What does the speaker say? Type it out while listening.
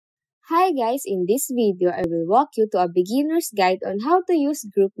Hi guys, in this video, I will walk you to a beginner's guide on how to use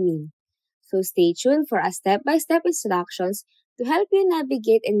GroupMe. So stay tuned for a step-by-step instructions to help you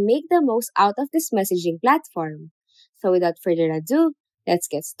navigate and make the most out of this messaging platform. So without further ado, let's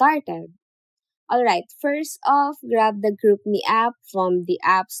get started. Alright, first off, grab the GroupMe app from the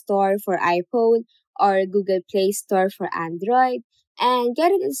App Store for iPhone or Google Play Store for Android and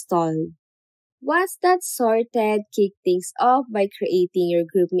get it installed. Once that's sorted, kick things off by creating your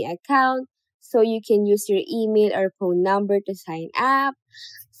GroupMe account so you can use your email or phone number to sign up.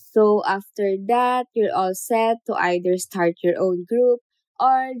 So after that, you're all set to either start your own group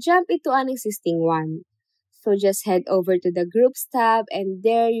or jump into an existing one. So just head over to the Groups tab and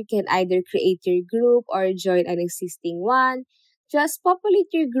there you can either create your group or join an existing one. Just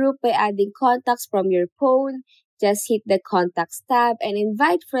populate your group by adding contacts from your phone. Just hit the Contacts tab and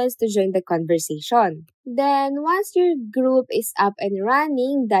invite friends to join the conversation. Then, once your group is up and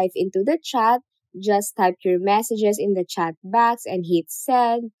running, dive into the chat. Just type your messages in the chat box and hit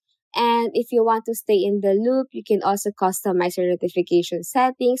send. And if you want to stay in the loop, you can also customize your notification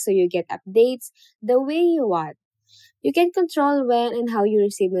settings so you get updates the way you want. You can control when and how you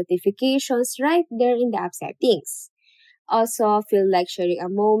receive notifications right there in the app settings. Also, feel like sharing a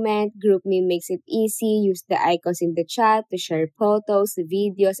moment, GroupMe makes it easy. Use the icons in the chat to share photos,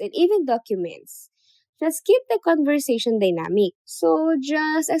 videos, and even documents. Just keep the conversation dynamic. So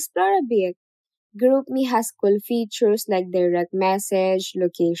just explore a bit. GroupMe has cool features like direct message,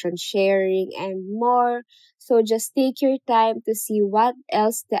 location sharing, and more. So just take your time to see what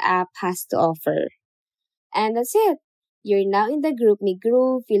else the app has to offer. And that's it. You're now in the GroupMe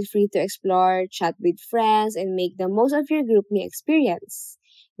group. Feel free to explore, chat with friends, and make the most of your GroupMe experience.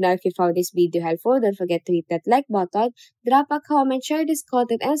 Now, if you found this video helpful, don't forget to hit that like button, drop a comment, share this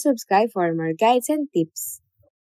content, and subscribe for more guides and tips.